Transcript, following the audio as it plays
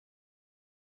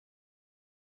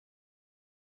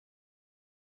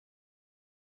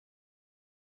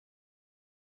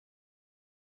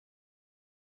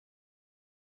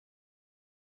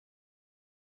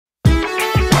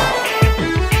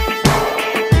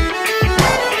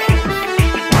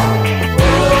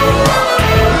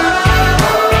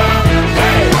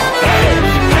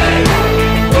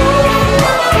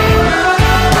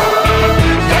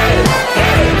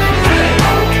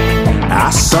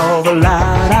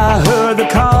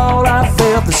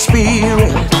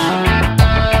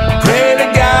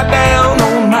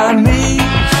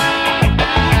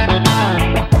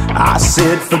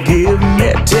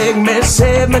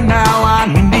saved me, now I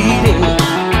need it.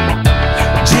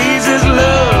 Jesus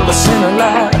loved a sinner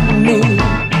like me.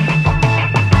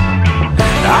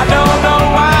 I don't know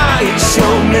why he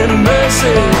showed me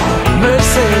mercy,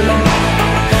 mercy.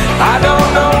 I don't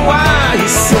know why he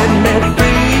set me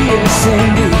free, yes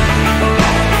indeed.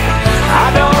 I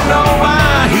don't know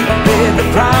why he paid the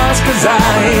price, 'cause I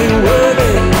ain't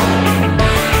worthy.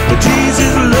 But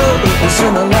Jesus loved a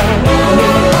sinner like me.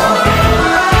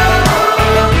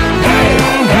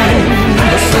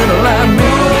 A sinner like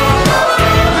me.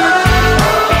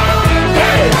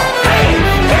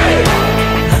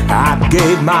 I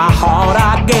gave my heart,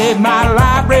 I gave my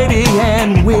life ready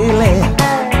and willing,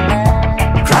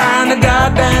 crying to God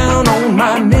down on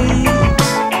my knees.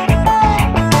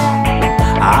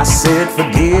 I said,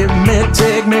 forgive me,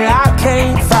 take me, I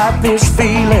can't fight this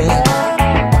feeling.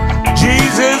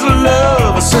 Jesus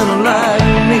loved a sinner like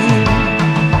me.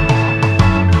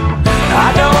 I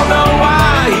don't know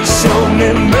why he showed me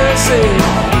mercy,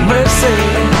 mercy.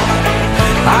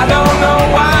 I don't know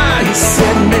why he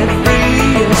set me free,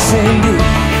 yes indeed.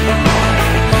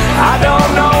 I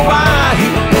don't know why he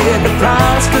paid the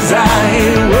price, 'cause I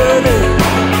ain't worthy.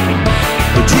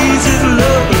 But Jesus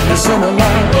loved a sinner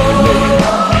like me.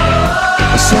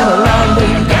 A sinner like me.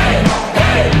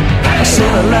 A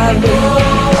sinner like me.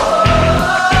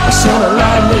 A sinner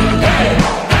like me.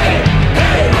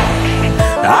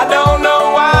 I don't know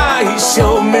why he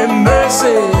showed me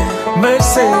mercy,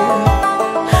 mercy.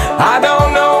 I don't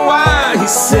know why he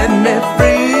set me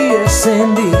free, yes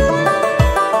indeed.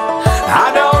 I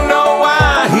don't know why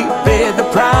he paid the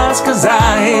price, 'cause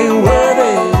I ain't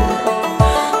worthy.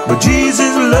 But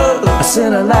Jesus loved a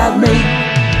sinner like me.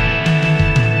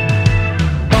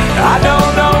 I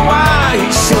don't know why he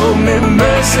showed me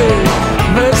mercy,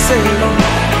 mercy.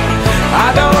 I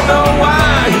don't know why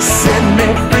he set me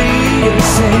free,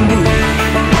 yes indeed.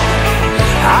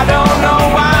 I don't know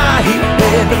why he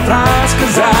paid the price,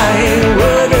 'cause I ain't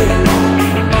worthy.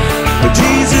 But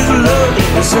Jesus loved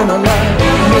a sinner like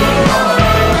me.